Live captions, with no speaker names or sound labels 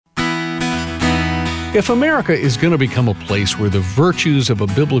If America is going to become a place where the virtues of a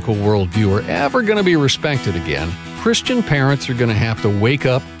biblical worldview are ever going to be respected again, Christian parents are going to have to wake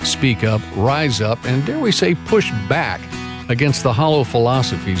up, speak up, rise up, and dare we say push back against the hollow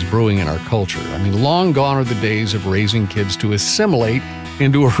philosophies brewing in our culture. I mean, long gone are the days of raising kids to assimilate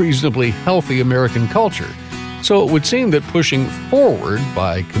into a reasonably healthy American culture. So it would seem that pushing forward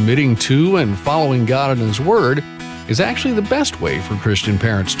by committing to and following God and His Word is actually the best way for Christian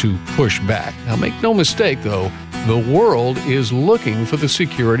parents to push back. Now, make no mistake, though, the world is looking for the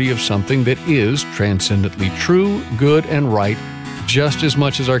security of something that is transcendently true, good, and right, just as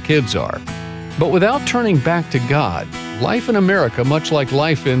much as our kids are. But without turning back to God, life in America, much like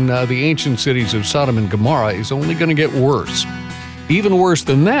life in the ancient cities of Sodom and Gomorrah, is only going to get worse. Even worse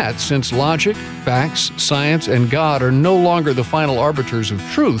than that, since logic, facts, science, and God are no longer the final arbiters of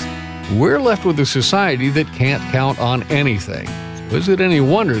truth, we're left with a society that can't count on anything. So is it any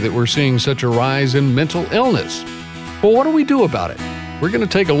wonder that we're seeing such a rise in mental illness? Well, what do we do about it? We're going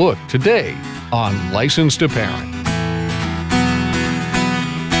to take a look today on License to Parent.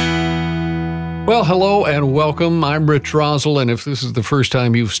 Well, hello and welcome. I'm Rich Rosell, and if this is the first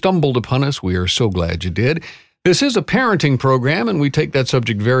time you've stumbled upon us, we are so glad you did. This is a parenting program, and we take that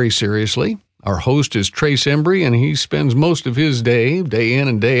subject very seriously. Our host is Trace Embry, and he spends most of his day in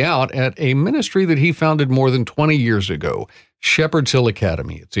and day out, at a ministry that he founded more than 20 years ago, Shepherd's Hill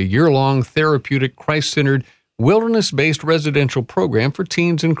Academy. It's a year-long therapeutic, Christ-centered, wilderness-based residential program for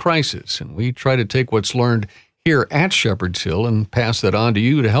teens in crisis. And we try to take what's learned here at Shepherd's Hill and pass that on to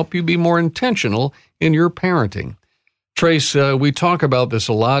you to help you be more intentional in your parenting. Trace, we talk about this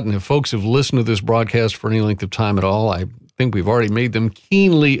a lot, and if folks have listened to this broadcast for any length of time at all, I think we've already made them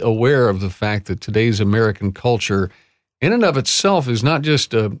keenly aware of the fact that today's American culture, in and of itself, is not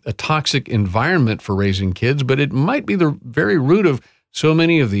just a toxic environment for raising kids, but it might be the very root of so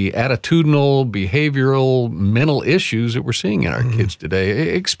many of the attitudinal, behavioral, mental issues that we're seeing in our kids today.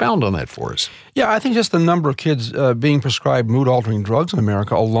 Expound on that for us. Yeah, I think just the number of kids being prescribed mood-altering drugs in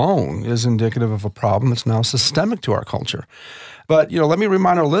America alone is indicative of a problem that's now systemic to our culture. But, let me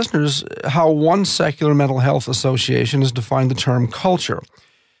remind our listeners how one secular mental health association has defined the term culture.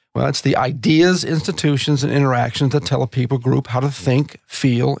 Well, it's the ideas, institutions, and interactions that tell a people group how to think,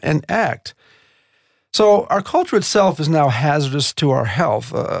 feel, and act. So our culture itself is now hazardous to our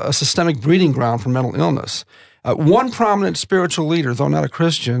health, a systemic breeding ground for mental illness. One prominent spiritual leader, though not a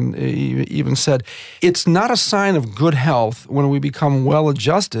Christian, even said, "It's not a sign of good health when we become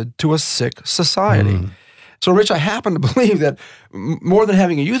well-adjusted to a sick society." So, Rich, I happen to believe that more than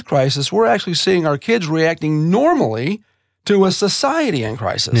having a youth crisis, we're actually seeing our kids reacting normally to a society in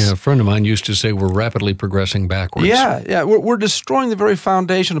crisis. Yeah, a friend of mine used to say we're rapidly progressing backwards. Yeah, we're destroying the very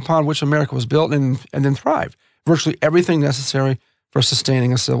foundation upon which America was built and then thrived. Virtually everything necessary for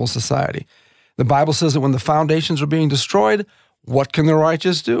sustaining a civil society. The Bible says that when the foundations are being destroyed, what can the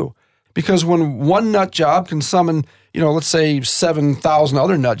righteous do? Because when one nut job can summon, let's say 7,000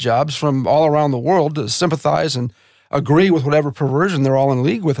 other nut jobs from all around the world to sympathize and agree with whatever perversion they're all in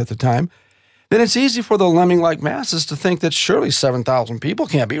league with at the time, then it's easy for the lemming-like masses to think that surely 7,000 people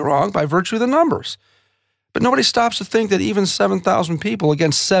can't be wrong by virtue of the numbers. But nobody stops to think that even 7,000 people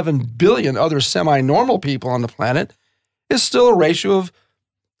against 7 billion other semi-normal people on the planet is still a ratio of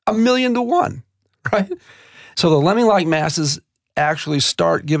 1,000,000 to 1, right? So the lemming-like masses actually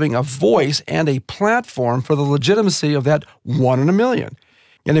start giving a voice and a platform for the legitimacy of that 1 in 1,000,000.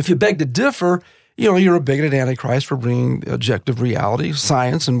 And if you beg to differ, you're a bigoted antichrist for bringing objective reality,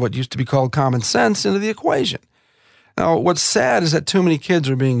 science, and what used to be called common sense into the equation. Now, what's sad is that too many kids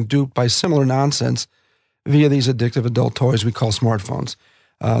are being duped by similar nonsense via these addictive adult toys we call smartphones,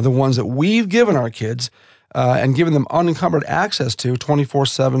 the ones that we've given our kids and given them unencumbered access to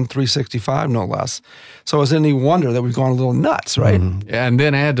 24/7, 365, no less. So is it any wonder that we've gone a little nuts, right? And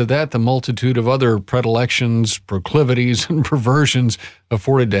then add to that the multitude of other predilections, proclivities, and perversions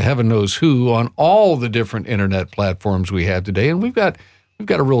afforded to heaven knows who on all the different internet platforms we have today. And we've got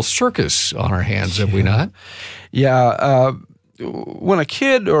a real circus on our hands, have we not? Yeah. When a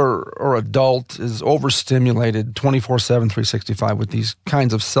kid or adult is overstimulated 24/7, 365 with these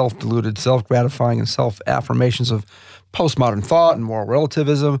kinds of self-deluded, self-gratifying, and self-affirmations of postmodern thought and moral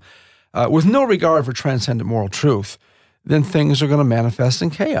relativism, with no regard for transcendent moral truth, then things are going to manifest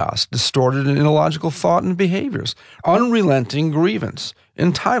in chaos, distorted and illogical thought and behaviors, unrelenting grievance,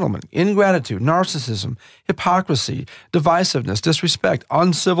 entitlement, ingratitude, narcissism, hypocrisy, divisiveness, disrespect,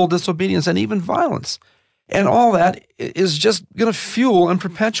 uncivil disobedience, and even violence. And all that is just going to fuel and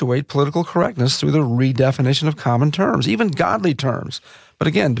perpetuate political correctness through the redefinition of common terms, even godly terms, but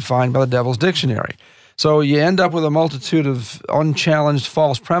again, defined by the Devil's Dictionary. So you end up with a multitude of unchallenged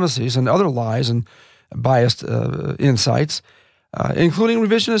false premises and other lies and biased insights, including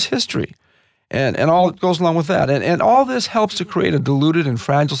revisionist history, and all that goes along with that. And all this helps to create a diluted and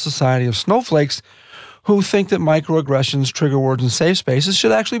fragile society of snowflakes who think that microaggressions, trigger words, and safe spaces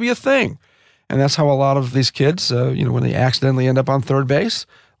should actually be a thing. And that's how a lot of these kids, when they accidentally end up on third base,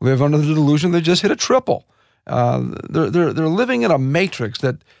 live under the delusion they just hit a triple. They're living in a matrix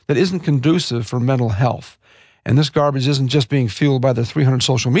that isn't conducive for mental health. And this garbage isn't just being fueled by their 300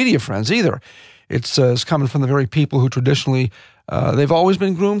 social media friends either. It's coming from the very people who traditionally they've always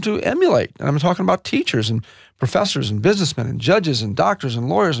been groomed to emulate. And I'm talking about teachers and professors and businessmen and judges and doctors and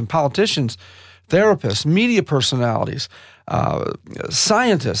lawyers and politicians, therapists, media personalities,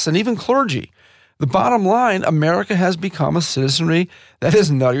 scientists, and even clergy. The bottom line, America has become a citizenry that is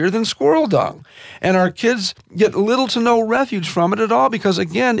nuttier than squirrel dung. And our kids get little to no refuge from it at all because,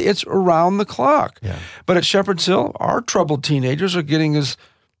 again, it's around the clock. Yeah. But at Shepherd's Hill, our troubled teenagers are getting, as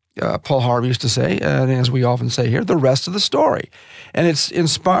Paul Harvey used to say, and as we often say here, the rest of the story. And it's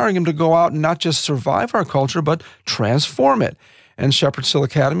inspiring them to go out and not just survive our culture, but transform it. And Shepherd's Hill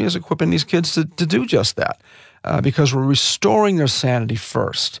Academy is equipping these kids to do just that because we're restoring their sanity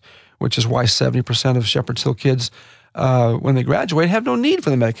first, which is why 70% of Shepherd's Hill kids, when they graduate, have no need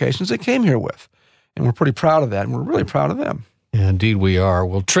for the medications they came here with. And we're pretty proud of that, and we're really proud of them. Yeah, indeed we are.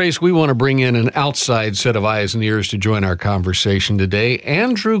 Well, Trace, we want to bring in an outside set of eyes and ears to join our conversation today.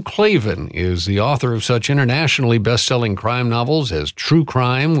 Andrew Klavan is the author of such internationally best-selling crime novels as True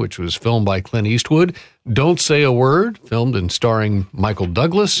Crime, which was filmed by Clint Eastwood, Don't Say a Word, filmed and starring Michael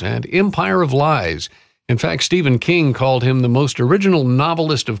Douglas, and Empire of Lies. In fact, Stephen King called him the most original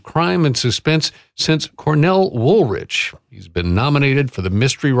novelist of crime and suspense since Cornell Woolrich. He's been nominated for the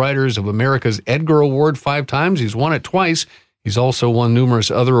Mystery Writers of America's Edgar Award 5 times. He's won it twice. He's also won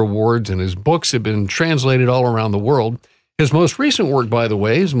numerous other awards, and his books have been translated all around the world. His most recent work, by the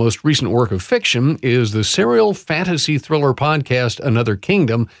way, his most recent work of fiction, is the serial fantasy thriller podcast Another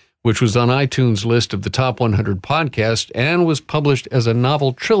Kingdom, which was on iTunes' list of the top 100 podcasts and was published as a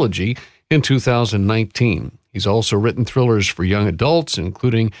novel trilogy in 2019. He's also written thrillers for young adults,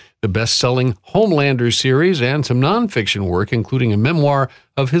 including the best-selling Homelander series and some nonfiction work, including a memoir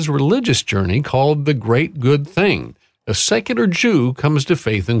of his religious journey called The Great Good Thing. A secular Jew comes to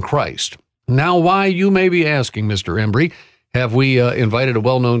faith in Christ. Now, why, you may be asking, Mr. Embry, have we invited a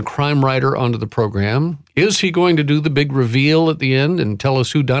well-known crime writer onto the program? Is he going to do the big reveal at the end and tell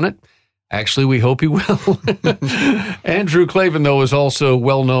us who done it? Actually, we hope he will. Andrew Klavan, though, is also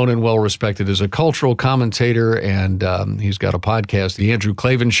well-known and well-respected as a cultural commentator, and he's got a podcast, The Andrew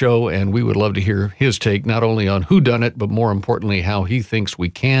Klavan Show, and we would love to hear his take not only on who done it, but more importantly, how he thinks we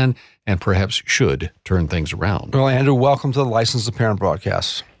can and perhaps should turn things around. Well, Andrew, welcome to the Licensed to Parent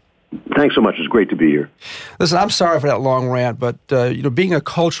broadcast. Thanks so much. It's great to be here. Listen, I'm sorry for that long rant, but being a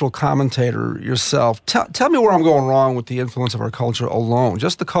cultural commentator yourself, tell me where I'm going wrong with the influence of our culture alone,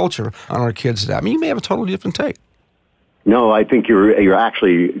 just the culture on our kids today. I mean, you may have a totally different take. No, I think you're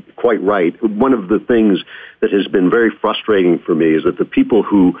actually quite right. One of the things that has been very frustrating for me is that the people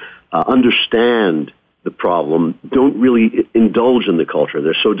who understand the problem don't really indulge in the culture.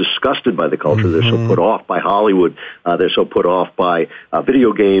 They're so disgusted by the culture. Mm-hmm. They're so put off by Hollywood. They're so put off by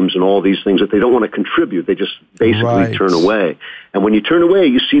video games and all these things that they don't want to contribute. They just basically turn away. And when you turn away,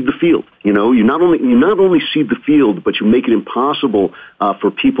 you seed the field. You not only seed the field, but you make it impossible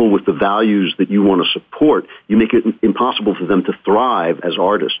for people with the values that you want to support. You make it impossible for them to thrive as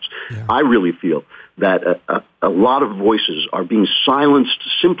artists. Yeah. I really feel that a lot of voices are being silenced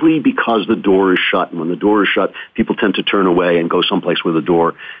simply because the door is shut. And when the door is shut, people tend to turn away and go someplace where the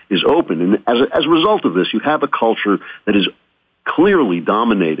door is open. And as a result of this, you have a culture that is clearly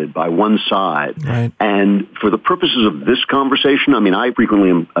dominated by one side. Right. And for the purposes of this conversation, I mean, I frequently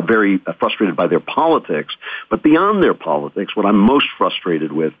am very frustrated by their politics. But beyond their politics, what I'm most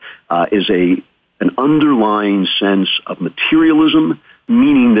frustrated with is an underlying sense of materialism,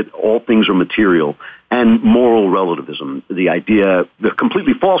 meaning that all things are material, and moral relativism, the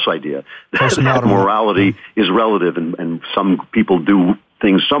completely false idea that morality is relative and some people do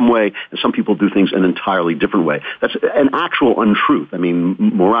things some way and some people do things an entirely different way. That's an actual untruth. I mean,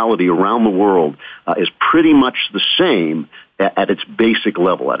 morality around the world is pretty much the same at its basic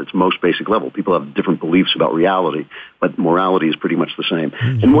level, at its most basic level. People have different beliefs about reality, but morality is pretty much the same.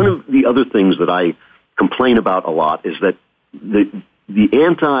 Mm-hmm. And one of the other things that I complain about a lot is that the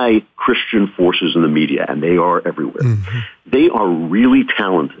anti-Christian forces in the media, and they are everywhere, mm-hmm. they are really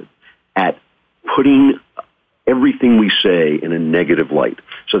talented at putting everything we say in a negative light.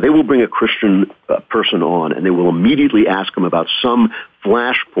 So they will bring a Christian person on, and they will immediately ask him about some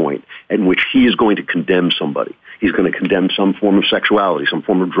flashpoint in which he is going to condemn somebody. He's going to condemn some form of sexuality, some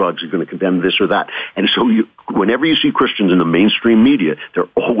form of drugs. He's going to condemn this or that. And so whenever you see Christians in the mainstream media, they're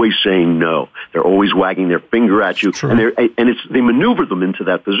always saying no. They're always wagging their finger at you, and they maneuver them into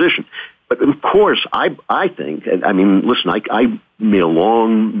that position. But of course, I think, I mean, listen, I made a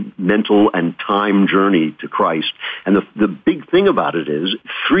long mental and time journey to Christ. And the big thing about it is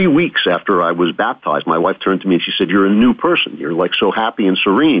 3 weeks after I was baptized, my wife turned to me and she said, "You're a new person. You're like so happy and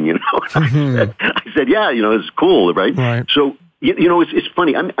serene, you know." I said, "Yeah, you know, it's cool, right?" So, you know, it's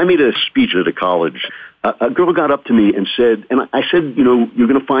funny. I made a speech at a college. A girl got up to me and said, and I said, you know, you're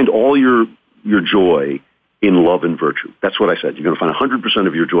going to find all your joy in love and virtue. That's what I said. You're going to find 100%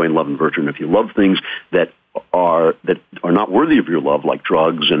 of your joy in love and virtue. And if you love things that are not worthy of your love, like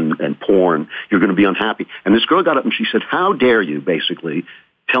drugs and porn, you're going to be unhappy. And this girl got up and she said, "How dare you, basically,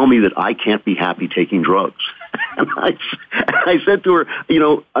 tell me that I can't be happy taking drugs?" And I said to her, you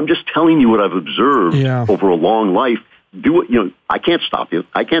know, I'm just telling you what I've observed over a long life. Do it, you know, I can't stop you.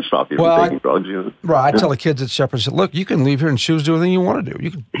 I can't stop you from taking drugs. You know? Right. I tell the kids at Shepherd, look, you can leave here and choose to do anything you want to do.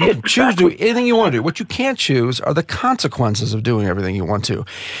 You can choose to do anything you want to do. What you can't choose are the consequences of doing everything you want to.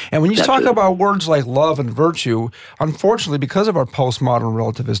 And when you talk about words like love and virtue, unfortunately, because of our postmodern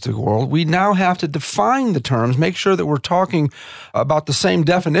relativistic world, we now have to define the terms, make sure that we're talking about the same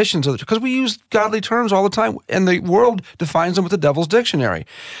definitions of it, because we use godly terms all the time, and the world defines them with the devil's dictionary.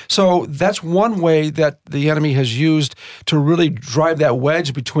 So that's one way that the enemy has used to really drive that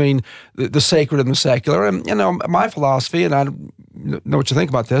wedge between the sacred and the secular. And, you know, my philosophy, and I know what you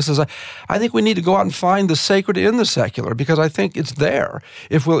think about this, is I think we need to go out and find the sacred in the secular, because I think it's there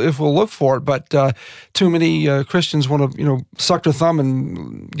if we'll look for it. But too many Christians want to, you know, suck their thumb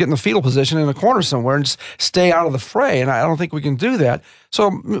and get in the fetal position in a corner somewhere and just stay out of the fray. And I don't think we can do that. So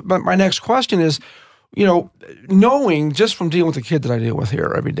my next question is, you know, knowing just from dealing with the kid that I deal with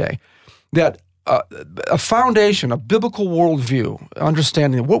here every day, that a foundation, a biblical worldview,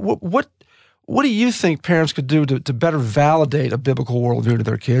 understanding what do you think parents could do to better validate a biblical worldview to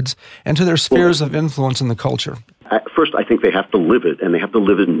their kids and to their spheres of influence in the culture? First, I think they have to live it, and they have to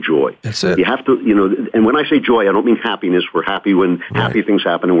live it in joy. That's it. You have to, you know, and when I say joy, I don't mean happiness. We're happy when happy things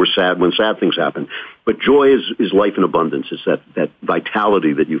happen, and we're sad when sad things happen. But joy is life in abundance. It's that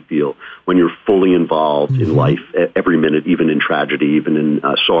vitality that you feel when you're fully involved in life every minute, even in tragedy, even in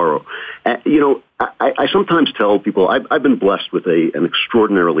sorrow. You know, I sometimes tell people I've been blessed with an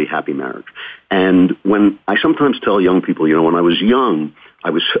extraordinarily happy marriage. And when I sometimes tell young people, you know, when I was young, I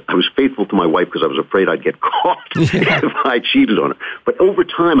was faithful to my wife because I was afraid I'd get caught if I cheated on her. But over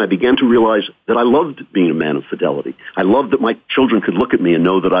time, I began to realize that I loved being a man of fidelity. I loved that my children could look at me and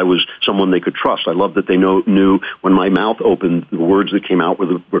know that I was someone they could trust. I loved that they knew when my mouth opened, the words that came out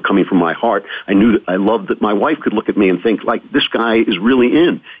were coming from my heart. I loved that my wife could look at me and think, like, this guy is really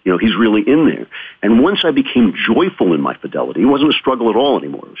in. You know, he's really in there. And once I became joyful in my fidelity, it wasn't a struggle at all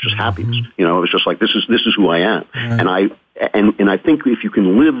anymore. It was just happiness. You know, it was just like, this is who I am. And I think if you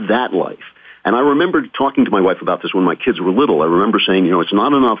can live that life, and I remember talking to my wife about this when my kids were little. I remember saying, you know, it's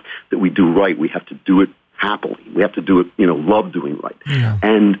not enough that we do right. We have to do it happily. We have to do it, you know, love doing right. Yeah.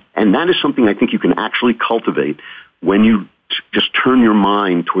 And that is something I think you can actually cultivate when you just turn your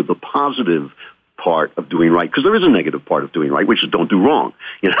mind toward the positive part of doing right. Because there is a negative part of doing right, which is don't do wrong,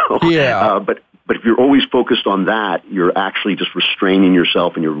 you know. Yeah. But if you're always focused on that, you're actually just restraining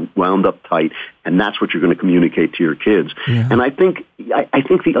yourself and you're wound up tight, and that's what you're going to communicate to your kids. Yeah. And I think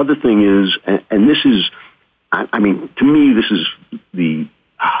the other thing is, and this is, I mean, to me, this is the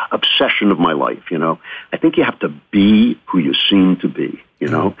obsession of my life, you know. I think you have to be who you seem to be, you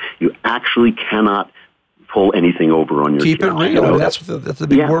know. You actually cannot pull anything over on your Keep kids, it real. You know? That's the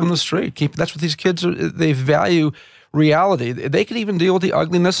big word on the street. That's what these kids are. They value reality. They can even deal with the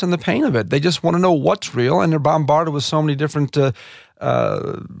ugliness and the pain of it. They just want to know what's real, and they're bombarded with so many different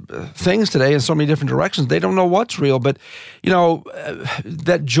things today in so many different directions. They don't know what's real. But, you know,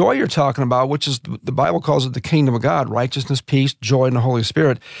 that joy you're talking about, which is, the Bible calls it the kingdom of God, righteousness, peace, joy, and the Holy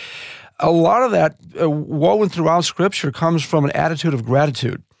Spirit. A lot of that woven throughout Scripture comes from an attitude of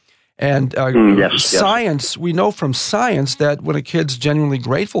gratitude. And science, we know from science that when a kid's genuinely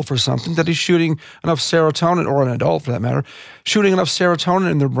grateful for something, that he's shooting enough serotonin, or an adult for that matter, shooting enough serotonin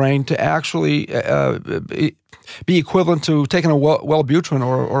in their brain to actually be equivalent to taking a Wellbutrin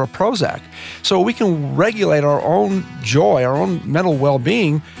or a Prozac. So we can regulate our own joy, our own mental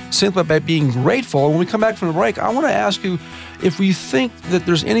well-being, simply by being grateful. And when we come back from the break, I want to ask you if you think that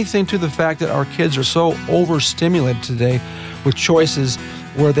there's anything to the fact that our kids are so overstimulated today with choices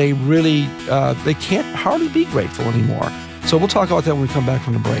where they really they can't hardly be grateful anymore. So we'll talk about that when we come back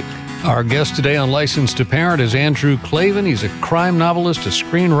from the break. Our guest today on Licensed to Parent is Andrew Klavan. He's a crime novelist, a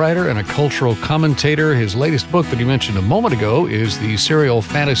screenwriter, and a cultural commentator. His latest book that he mentioned a moment ago is the serial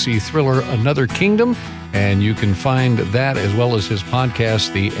fantasy thriller Another Kingdom, and you can find that as well as his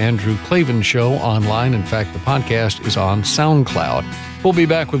podcast, The Andrew Klavan Show, online. In fact, the podcast is on SoundCloud. We'll be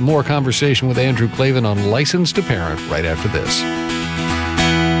back with more conversation with Andrew Klavan on Licensed to Parent right after this.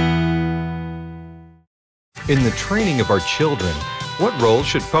 In the training of our children, what role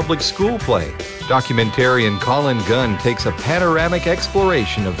should public school play? Documentarian Colin Gunn takes a panoramic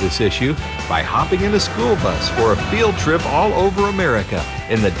exploration of this issue by hopping in a school bus for a field trip all over America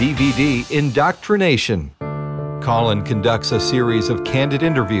in the DVD Indoctrination. Colin conducts a series of candid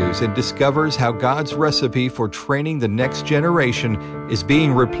interviews and discovers how God's recipe for training the next generation is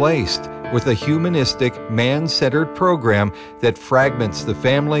being replaced with a humanistic, man-centered program that fragments the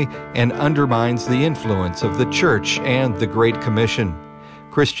family and undermines the influence of the church and the Great Commission.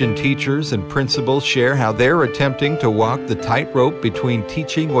 Christian teachers and principals share how they're attempting to walk the tightrope between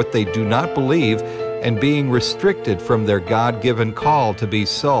teaching what they do not believe and being restricted from their God-given call to be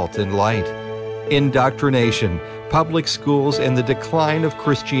salt and light. Indoctrination, Public Schools and the Decline of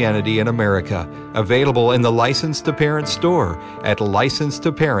Christianity in America. Available in the Licensed to Parent store at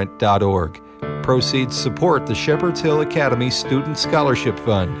licensedtoparent.org. Proceeds support the Shepherd's Hill Academy Student Scholarship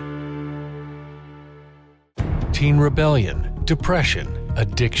Fund. Teen rebellion, depression,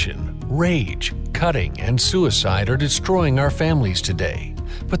 addiction, rage, cutting, and suicide are destroying our families today.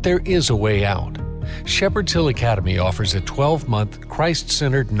 But there is a way out. Shepherd's Hill Academy offers a 12-month,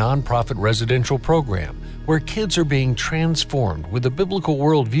 Christ-centered nonprofit residential program where kids are being transformed with a biblical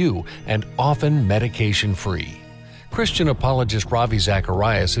worldview and often medication-free. Christian apologist Ravi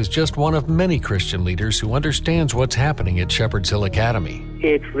Zacharias is just one of many Christian leaders who understands what's happening at Shepherd's Hill Academy.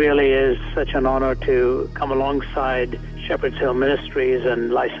 It really is such an honor to come alongside Shepherd's Hill Ministries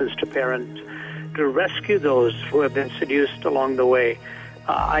and Licensed to Parent to rescue those who have been seduced along the way.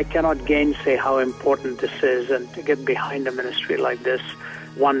 I cannot gainsay how important this is, and to get behind a ministry like this,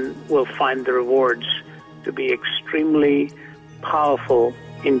 one will find the rewards to be extremely powerful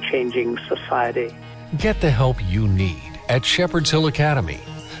in changing society. Get the help you need at Shepherd's Hill Academy.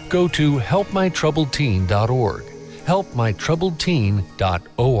 Go to helpmytroubledteen.org.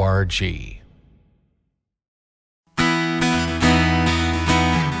 helpmytroubledteen.org.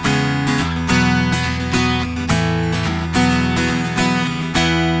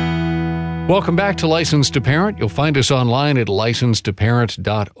 Welcome back to Licensed to Parent. You'll find us online at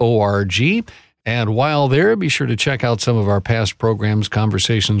licensedtoparent.org. And while there, be sure to check out some of our past programs,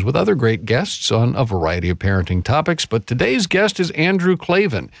 conversations with other great guests on a variety of parenting topics. But today's guest is Andrew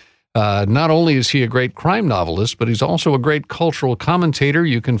Klavan. Not only is he a great crime novelist, but he's also a great cultural commentator.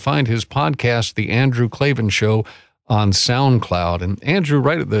 You can find his podcast, The Andrew Klavan Show, on SoundCloud. And Andrew,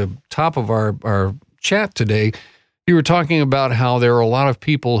 right at the top of our chat today, you were talking about how there are a lot of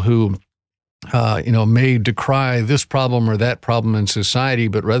people who may decry this problem or that problem in society,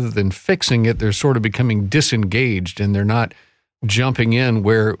 but rather than fixing it, they're sort of becoming disengaged and they're not jumping in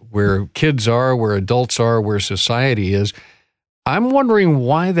where kids are, where adults are, where society is. I'm wondering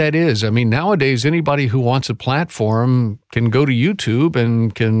why that is. I mean, nowadays, anybody who wants a platform can go to YouTube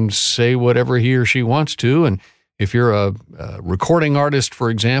and can say whatever he or she wants to. And if you're a recording artist, for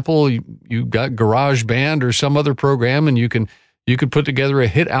example, you got GarageBand or some other program, and you could put together a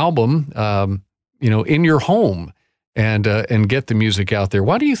hit album, in your home and get the music out there.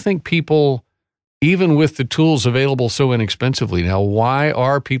 Why do you think people, even with the tools available so inexpensively now, why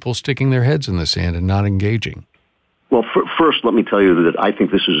are people sticking their heads in the sand and not engaging? Well, first, let me tell you that I think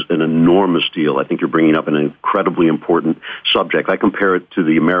this is an enormous deal. I think you're bringing up an incredibly important subject. I compare it to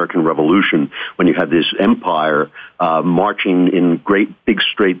the American Revolution, when you had this empire marching in great big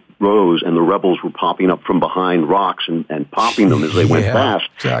straight rows, and the rebels were popping up from behind rocks and popping them as they went past.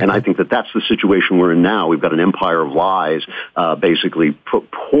 Exactly. And I think that's the situation we're in now. We've got an empire of lies basically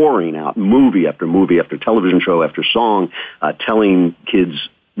pouring out movie after movie after television show after song, telling kids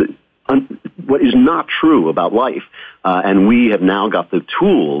what is not true about life. And we have now got the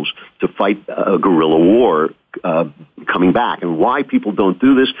tools to fight a guerrilla war coming back. And why people don't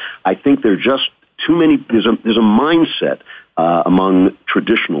do this, I think there are just too many. There's a mindset among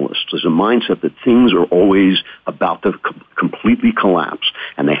traditionalists. There's a mindset that things are always about to completely collapse,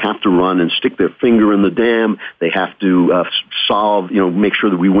 and they have to run and stick their finger in the dam. They have to make sure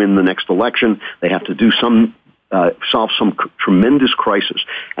that we win the next election. They have to do solve some tremendous crisis.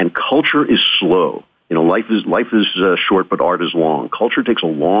 And culture is slow. You know, life is short, but art is long. Culture takes a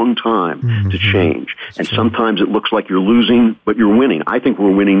long time to change. And sometimes it looks like you're losing, but you're winning. I think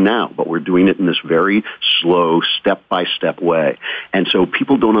we're winning now, but we're doing it in this very slow, step-by-step way. And so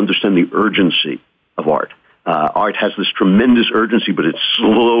people don't understand the urgency of art. Art has this tremendous urgency, but it's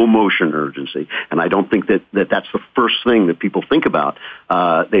slow motion urgency. And I don't think that that's the first thing that people think about.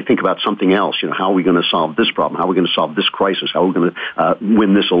 They think about something else. You know, how are we going to solve this problem? How are we going to solve this crisis? How are we going to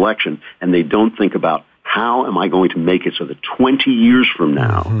win this election? And they don't think about, how am I going to make it so that 20 years from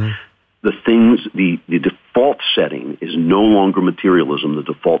now, the default setting is no longer materialism. The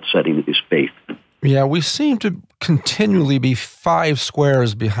default setting is faith. Yeah, we seem to continually be 5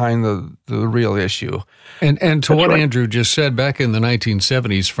 squares behind the real issue. And to That's what right. Andrew just said, back in the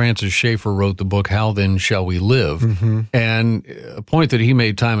 1970s, Francis Schaeffer wrote the book, How Then Shall We Live? And a point that he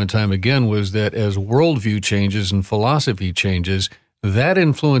made time and time again was that as worldview changes and philosophy changes, that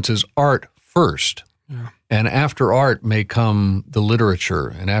influences art first. Yeah. And after art may come the literature,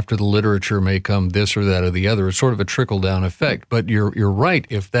 and after the literature may come this or that or the other. It's sort of a trickle-down effect. But you're right.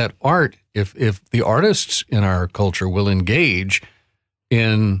 If that art, if the artists in our culture will engage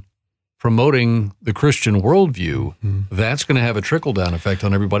in promoting the Christian worldview, that's going to have a trickle-down effect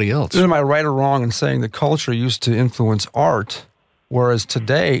on everybody else. Am I right or wrong in saying that culture used to influence art, whereas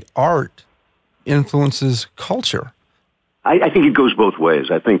today art influences culture? I think it goes both ways.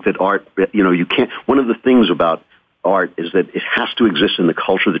 I think that art, you know, you can't, one of the things about art is that it has to exist in the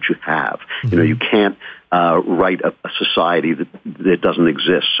culture that you have. You know, you can't write a society that doesn't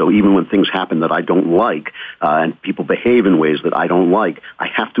exist. So even when things happen that I don't like, and people behave in ways that I don't like, I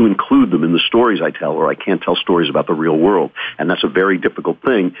have to include them in the stories I tell, or I can't tell stories about the real world. And that's a very difficult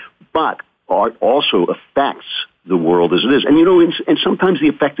thing. But art also affects the world as it is. And, you know, and sometimes the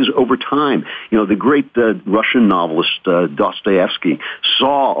effect is over time. You know, the great Russian novelist Dostoevsky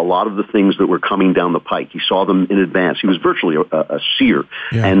saw a lot of the things that were coming down the pike. He saw them in advance. He was virtually a seer.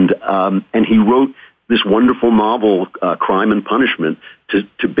 Yeah. And he wrote this wonderful novel, Crime and Punishment,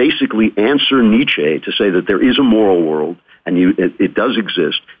 to basically answer Nietzsche, to say that there is a moral world, and it does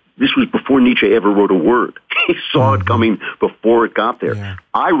exist. This was before Nietzsche ever wrote a word. He saw it coming before it got there. Yeah.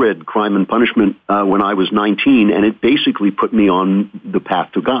 I read Crime and Punishment when I was 19, and it basically put me on the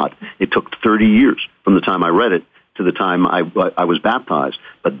path to God. It took 30 years from the time I read it to the time I was baptized.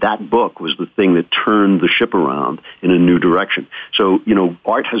 But that book was the thing that turned the ship around in a new direction. So, you know,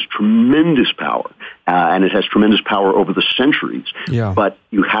 art has tremendous power, and it has tremendous power over the centuries. Yeah. But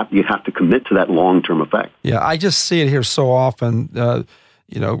you have to commit to that long-term effect. Yeah, I just see it here so often.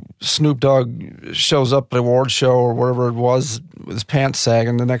 You know, Snoop Dogg shows up at an award show or wherever it was with his pants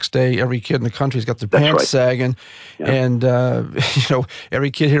sagging. The next day, every kid in the country's got their pants sagging. Yeah. And, you know,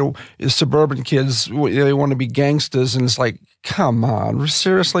 every kid here is suburban kids. They want to be gangsters. And it's like, come on,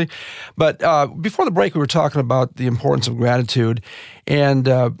 seriously? But before the break, we were talking about the importance of gratitude. And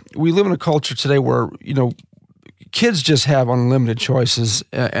we live in a culture today where, you know, kids just have unlimited choices,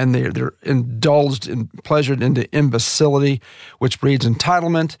 and they're indulged and pleasured into imbecility, which breeds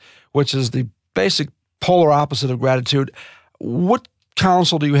entitlement, which is the basic polar opposite of gratitude. What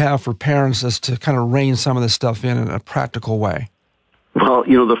counsel do you have for parents as to kind of rein some of this stuff in a practical way? Well,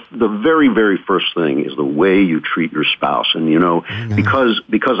 you know, the very, very first thing is the way you treat your spouse. And, you know,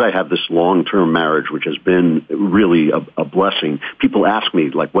 because I have this long-term marriage, which has been really a blessing, people ask me,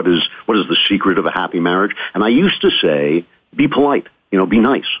 like, what is the secret of a happy marriage? And I used to say, be polite. You know, be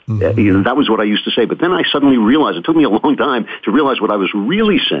nice. You know, that was what I used to say. But then I suddenly realized, it took me a long time to realize what I was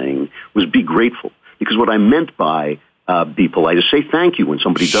really saying was be grateful. Because what I meant by be polite is say thank you when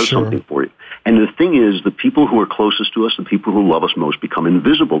somebody does something for you. And the thing is, the people who are closest to us, the people who love us most, become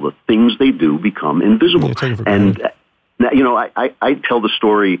invisible. The things they do become invisible. And, you know, I tell the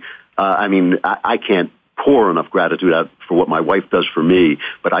story, I can't pour enough gratitude out for what my wife does for me,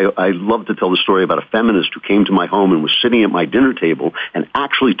 but I love to tell the story about a feminist who came to my home and was sitting at my dinner table and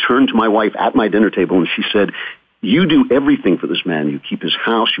actually turned to my wife at my dinner table and she said, you do everything for this man. You keep his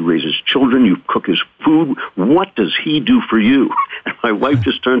house, you raise his children, you cook his food. What does he do for you? And my wife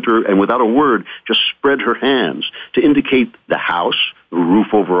just turned to her and without a word just spread her hands to indicate the house, the roof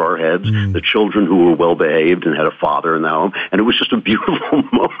over our heads, the children who were well behaved and had a father in the home. And it was just a beautiful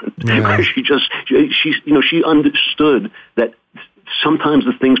moment where she understood that sometimes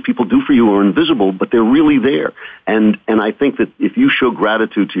the things people do for you are invisible, but they're really there. And I think that if you show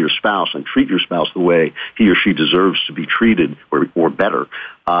gratitude to your spouse and treat your spouse the way he or she deserves to be treated or better,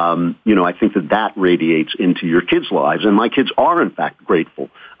 you know, I think that radiates into your kids' lives. And my kids are, in fact, grateful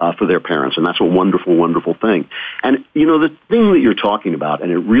for their parents. And that's a wonderful, wonderful thing. And, you know, the thing that you're talking about,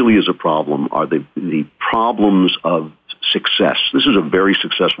 and it really is a problem, are the problems of success. This is a very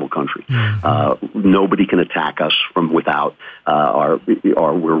successful country. Nobody can attack us from without.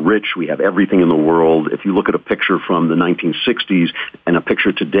 We're rich. We have everything in the world. If you look at a picture from the 1960s and a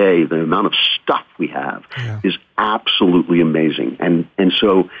picture today, the amount of stuff we have is absolutely amazing. And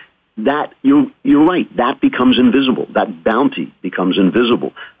so that you're right. That becomes invisible. That bounty becomes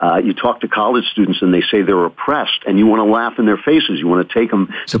invisible. You talk to college students and they say they're oppressed, and you want to laugh in their faces. You want to take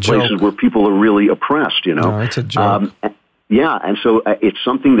them to places where people are really oppressed. No, it's a joke. And so it's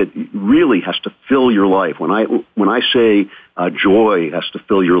something that really has to fill your life. When I say joy has to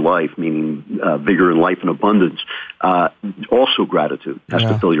fill your life, meaning vigor and life and abundance, also gratitude has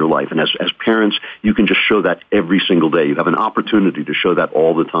to fill your life. And as parents, you can just show that every single day. You have an opportunity to show that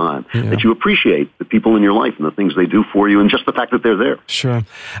all the time, that you appreciate the people in your life and the things they do for you and just the fact that they're there. Sure.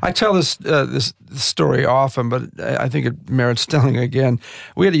 I tell this story often, but I think it merits telling again.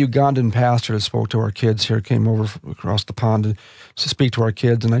 We had a Ugandan pastor that spoke to our kids here, came over across the pond to speak to our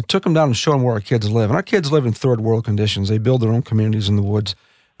kids, and I took them down and showed them where our kids live. And our kids live in third world conditions. They build their own communities in the woods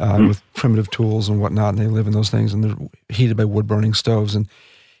with primitive tools and whatnot, and they live in those things, and they're heated by wood-burning stoves. And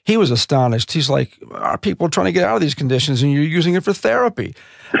he was astonished. He's like, "Are people trying to get out of these conditions, and you're using it for therapy?"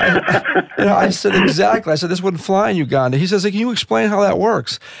 I said, exactly. I said, "This wouldn't fly in Uganda." He says, "Can you explain how that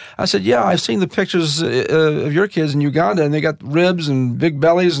works?" I said, "Yeah, I've seen the pictures of your kids in Uganda, and they got ribs and big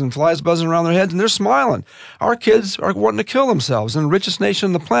bellies and flies buzzing around their heads, and they're smiling. Our kids are wanting to kill themselves. In the richest nation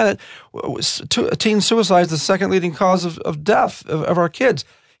on the planet, teen suicide is the second leading cause of death of our kids."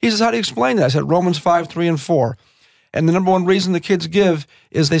 He says, "How do you explain that?" I said, Romans 5:3-4. And the number one reason the kids give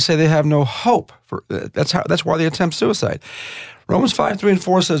is they say they have no hope. That's why they attempt suicide. Romans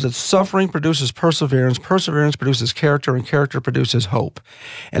 5:3-4 says that suffering produces perseverance, perseverance produces character, and character produces hope.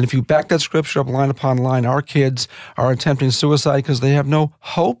 And if you back that scripture up line upon line, our kids are attempting suicide because they have no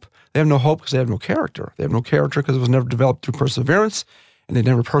hope. They have no hope because they have no character. They have no character because it was never developed through perseverance, and they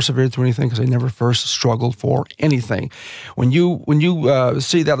never persevered through anything because they never first struggled for anything. When you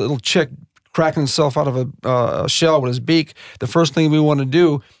see that little chick cracking himself out of a shell with his beak, the first thing we want to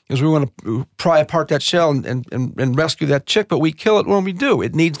do is we want to pry apart that shell and rescue that chick, but we kill it when we do.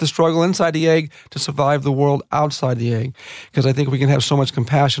 It needs the struggle inside the egg to survive the world outside the egg, because I think we can have so much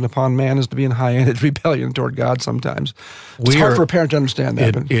compassion upon man as to be in high-ended rebellion toward God sometimes. It's hard for a parent to understand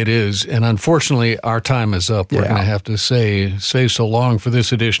that. It is, and unfortunately, our time is up. We're going to have to say so long for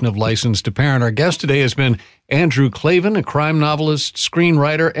this edition of Licensed to Parent. Our guest today has been Andrew Klavan, a crime novelist,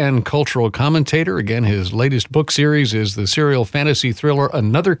 screenwriter, and cultural commentator. Again, his latest book series is the serial fantasy thriller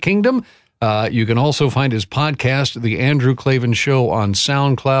Another Kingdom. You can also find his podcast, The Andrew Klavan Show, on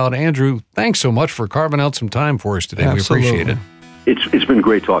SoundCloud. Andrew, thanks so much for carving out some time for us today. Absolutely. We appreciate it. It's been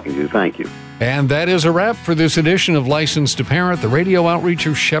great talking to you. Thank you. And that is a wrap for this edition of Licensed to Parent, the radio outreach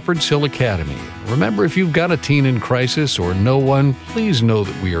of Shepherd's Hill Academy. Remember, if you've got a teen in crisis or know one, please know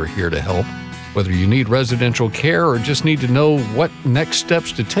that we are here to help. Whether you need residential care or just need to know what next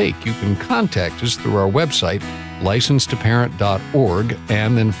steps to take, you can contact us through our website, licensedtoparent.org,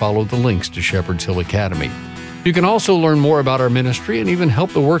 and then follow the links to Shepherd's Hill Academy. You can also learn more about our ministry and even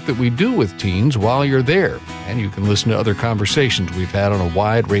help the work that we do with teens while you're there. And you can listen to other conversations we've had on a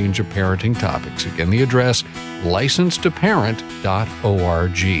wide range of parenting topics. Again, the address,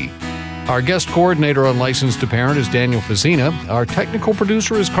 licensedtoparent.org. Our guest coordinator on Licensed to Parent is Daniel Fazina. Our technical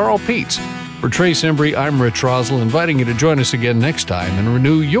producer is Carl Peets. For Trace Embry, I'm Rich Rosell, inviting you to join us again next time and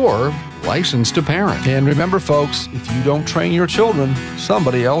renew your License to Parent. And remember, folks, if you don't train your children,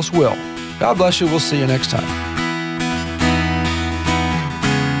 somebody else will. God bless you. We'll see you next time.